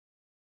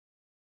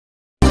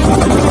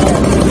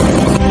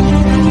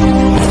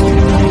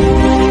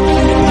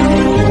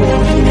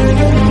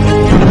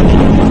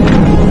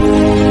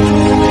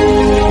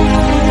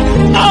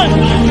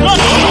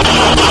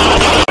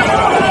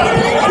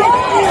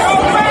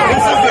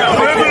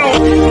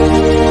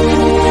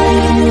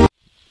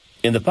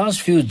In the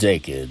past few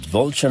decades,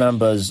 vulture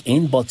numbers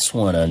in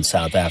Botswana and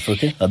South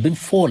Africa have been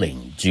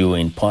falling due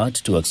in part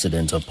to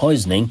accidental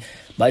poisoning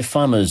by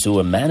farmers who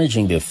were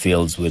managing their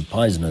fields with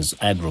poisonous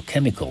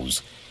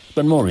agrochemicals.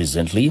 But more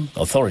recently,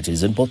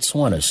 authorities in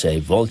Botswana say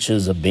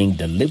vultures are being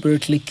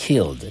deliberately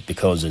killed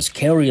because as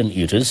carrion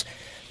eaters,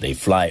 they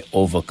fly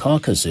over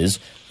carcasses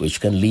which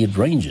can lead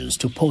rangers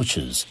to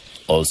poachers.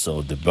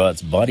 Also, the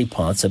bird's body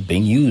parts are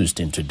being used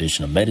in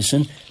traditional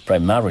medicine,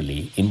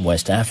 primarily in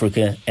West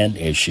Africa and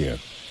Asia.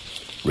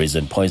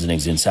 Recent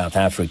poisonings in South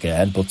Africa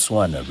and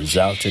Botswana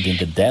resulted in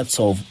the deaths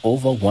of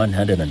over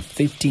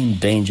 150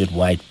 endangered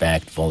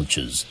white-backed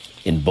vultures.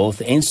 In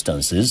both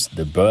instances,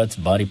 the bird's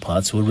body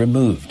parts were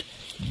removed.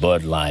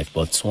 BirdLife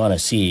Botswana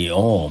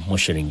CEO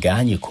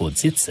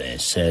Mqondisi Dube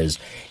says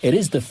it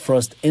is the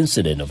first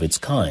incident of its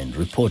kind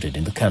reported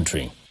in the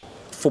country.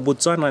 For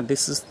Botswana,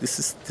 this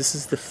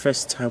is the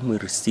first time we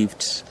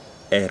received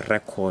a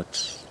record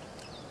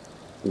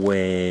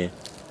where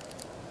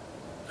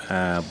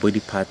body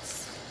parts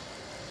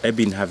have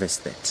been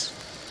harvested.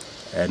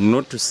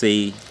 Not to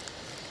say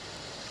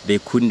they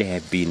couldn't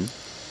have been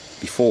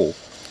before,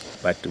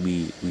 but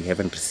we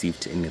haven't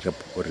received any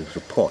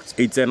reports.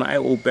 It's an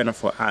eye-opener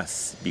for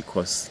us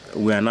because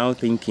we are now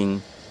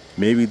thinking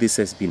maybe this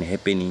has been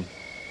happening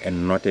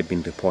and not have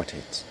been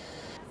reported.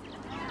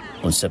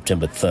 On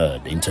September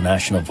 3rd,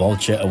 International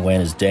Vulture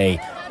Awareness Day,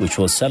 which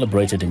was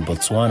celebrated in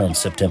Botswana on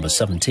September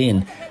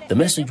 17, the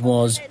message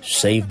was,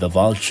 "Save the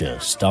vulture,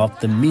 stop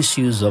the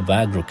misuse of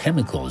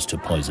agrochemicals to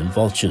poison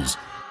vultures."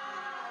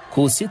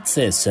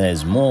 Mqondisi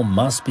says more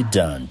must be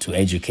done to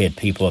educate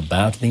people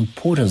about the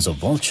importance of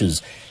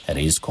vultures and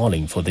is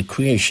calling for the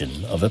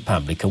creation of a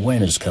public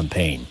awareness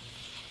campaign.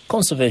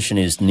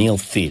 Conservationist Neil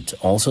Fitt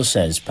also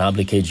says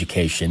public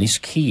education is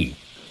key.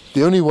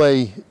 The only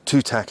way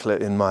to tackle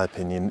it, in my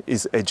opinion,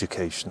 is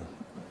education.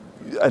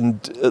 And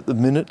at the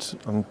minute,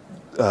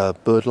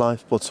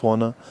 BirdLife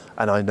Botswana,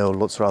 and I know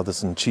lots of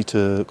others, and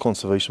Cheetah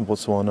Conservation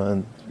Botswana,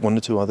 and one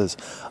or two others,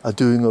 are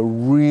doing a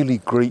really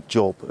great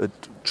job at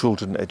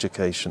children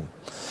education.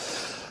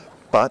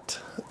 But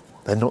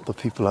they're not the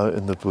people out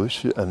in the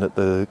bush and at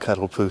the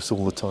cattle posts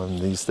all the time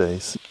these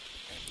days.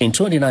 In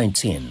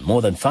 2019,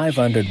 more than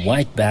 500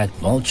 white-backed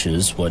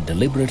vultures were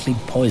deliberately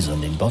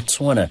poisoned in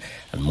Botswana,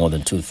 and more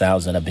than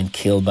 2,000 have been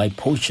killed by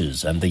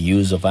poachers and the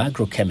use of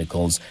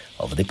agrochemicals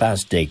over the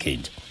past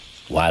decade.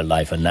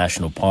 Wildlife and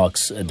National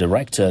Parks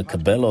Director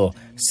Kabelo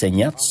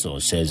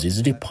Senyatso says his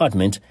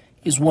department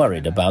is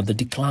worried about the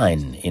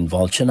decline in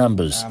vulture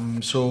numbers.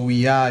 So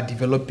we are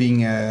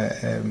developing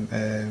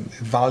a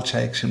vulture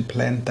action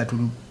plan that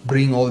will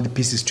bring all the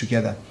pieces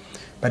together.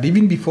 But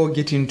even before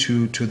getting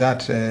to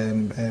that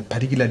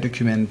particular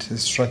document,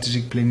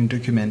 strategic planning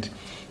document,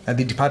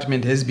 the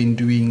department has been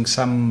doing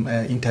some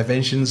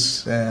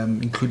interventions,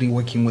 including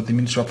working with the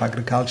Ministry of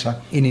Agriculture,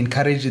 in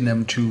encouraging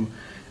them to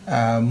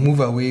move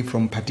away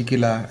from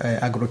particular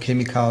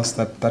agrochemicals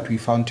that we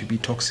found to be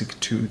toxic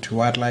to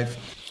wildlife.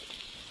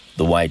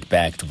 The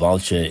white-backed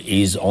vulture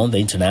is on the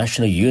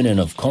International Union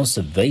of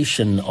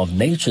Conservation of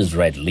Nature's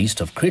Red List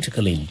of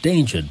critically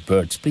endangered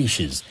bird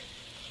species.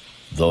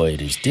 Though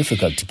it is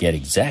difficult to get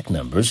exact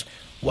numbers,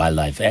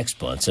 wildlife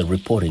experts are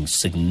reporting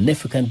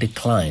significant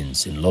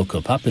declines in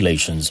local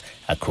populations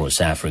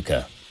across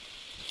Africa.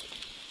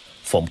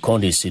 From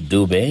Mqondisi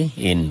Dube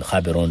in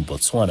Gaborone,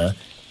 Botswana,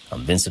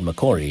 I'm Vincent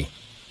Makori,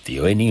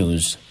 VOA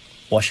News,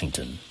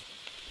 Washington.